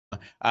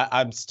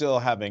I'm still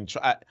having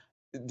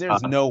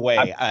there's Uh, no I,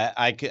 way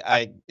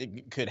I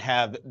could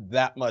have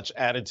that much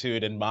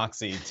attitude and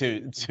moxie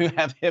to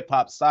have hip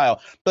hop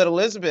style. But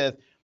Elizabeth,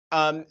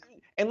 um,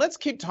 and let's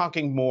keep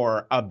talking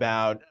more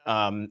about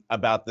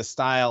the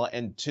style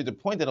and to the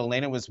point that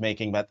Elena was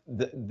making about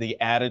the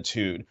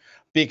attitude,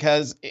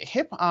 because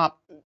hip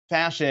hop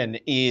fashion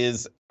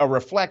is a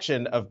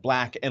reflection of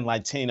Black and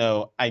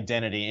Latino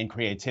identity and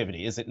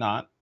creativity, is it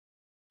not?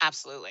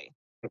 Absolutely.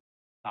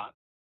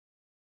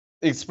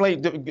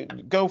 Explain,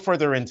 go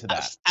further into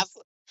that.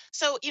 Absolutely.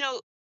 So,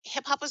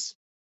 hip hop was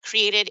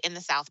created in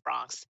the South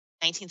Bronx,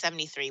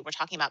 1973. We're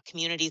talking about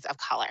communities of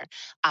color,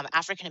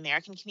 African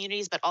American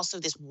communities, but also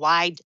this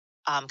wide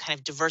kind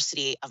of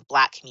diversity of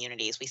Black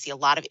communities. We see a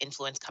lot of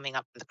influence coming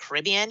up from the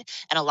Caribbean,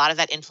 and a lot of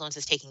that influence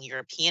is taking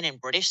European and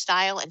British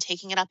style and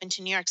taking it up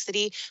into New York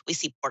City. We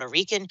see Puerto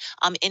Rican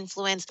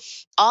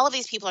influence. All of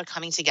these people are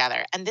coming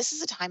together, and this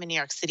is a time in New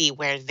York City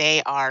where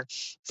they are,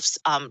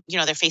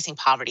 they're facing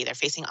poverty, they're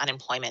facing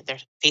unemployment,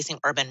 they're facing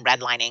urban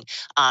redlining.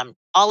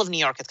 All of New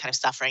York is kind of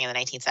suffering in the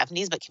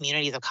 1970s, but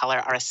communities of color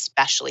are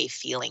especially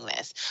feeling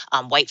this.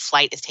 White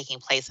flight is taking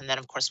place. And then,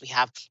 of course, we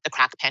have the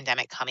crack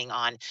pandemic coming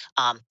on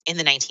in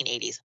the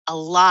 1980s. A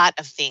lot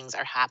of things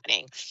are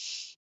happening.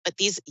 But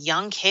these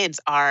young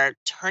kids are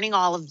turning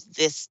all of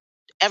this,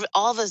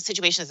 all the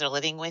situations they're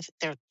living with,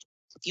 they're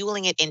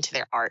fueling it into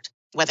their art,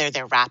 whether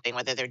they're rapping,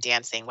 whether they're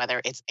dancing,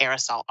 whether it's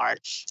aerosol art,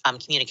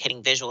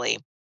 communicating visually.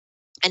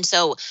 And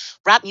so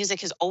rap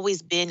music has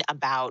always been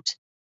about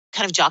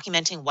kind of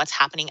documenting what's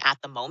happening at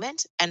the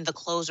moment, and the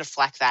clothes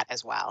reflect that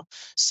as well.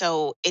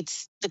 So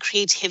it's the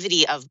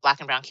creativity of Black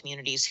and brown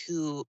communities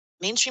who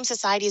mainstream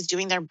society is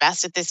doing their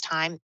best at this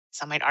time.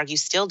 Some might argue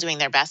still doing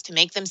their best to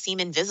make them seem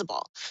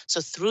invisible.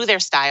 So through their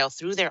style,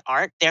 through their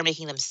art, they're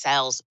making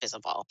themselves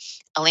visible.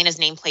 Elena's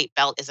nameplate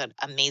belt is an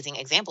amazing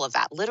example of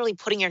that. Literally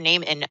putting your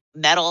name in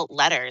metal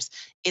letters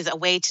is a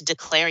way to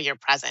declare your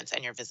presence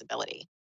and your visibility.